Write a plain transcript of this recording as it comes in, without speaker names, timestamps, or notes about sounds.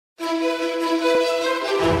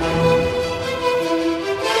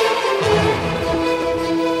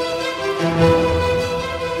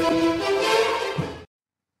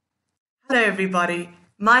Hello everybody,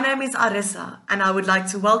 my name is Arissa and I would like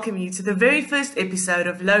to welcome you to the very first episode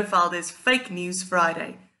of Lohvelder's Fake News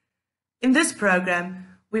Friday. In this program,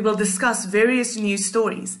 we will discuss various news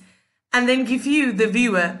stories and then give you, the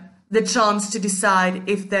viewer, the chance to decide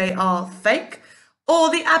if they are fake or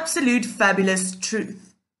the absolute fabulous truth.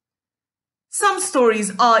 Some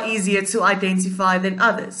stories are easier to identify than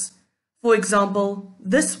others. For example,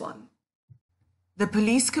 this one. The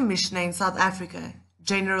police commissioner in South Africa,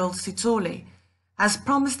 General Sithole, has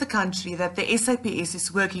promised the country that the SAPS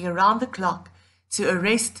is working around the clock to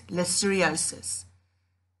arrest listeriosis.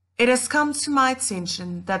 It has come to my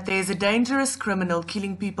attention that there is a dangerous criminal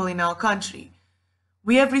killing people in our country.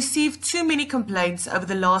 We have received too many complaints over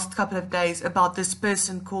the last couple of days about this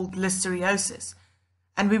person called listeriosis,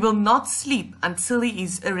 and we will not sleep until he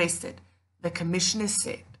is arrested, the commissioner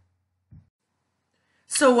said.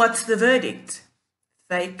 So what's the verdict?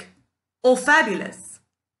 Fake or fabulous?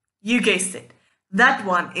 You guessed it, that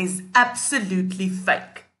one is absolutely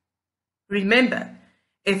fake. Remember,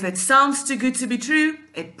 if it sounds too good to be true,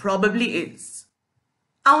 it probably is.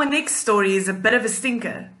 Our next story is a bit of a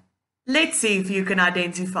stinker. Let's see if you can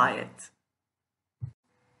identify it.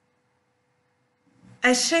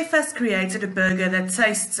 A chef has created a burger that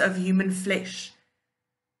tastes of human flesh.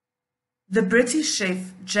 The British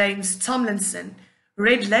chef James Tomlinson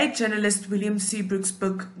read late journalist William Seabrook's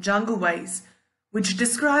book Jungle Ways, which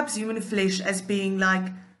describes human flesh as being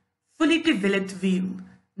like fully developed veal,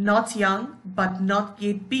 not young but not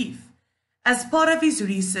yet beef, as part of his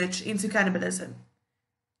research into cannibalism.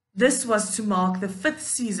 This was to mark the 5th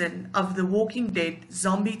season of the Walking Dead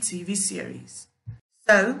zombie TV series.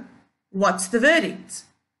 So, what's the verdict?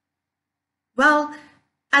 Well,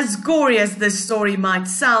 as gory as this story might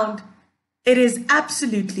sound, it is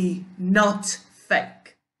absolutely not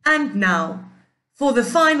fake. And now, for the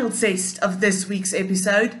final test of this week's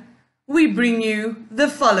episode, we bring you the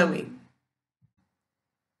following.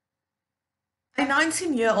 A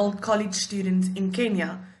 19-year-old college student in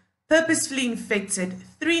Kenya purposefully infected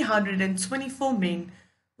 324 men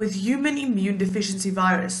with human immune deficiency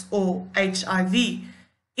virus, or HIV,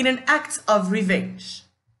 in an act of revenge.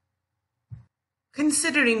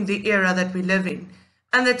 Considering the era that we live in,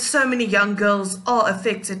 and that so many young girls are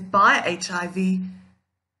affected by HIV,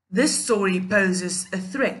 this story poses a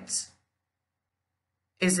threat.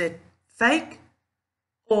 Is it fake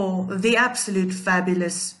or the absolute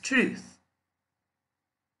fabulous truth?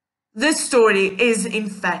 This story is in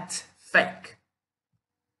fact fake.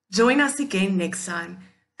 Join us again next time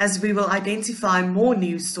as we will identify more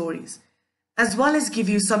news stories, as well as give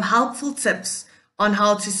you some helpful tips on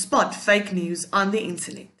how to spot fake news on the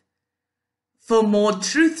internet. For more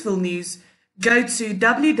truthful news, go to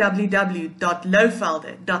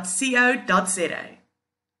www.lohvelder.co.za.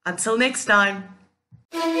 Until next time.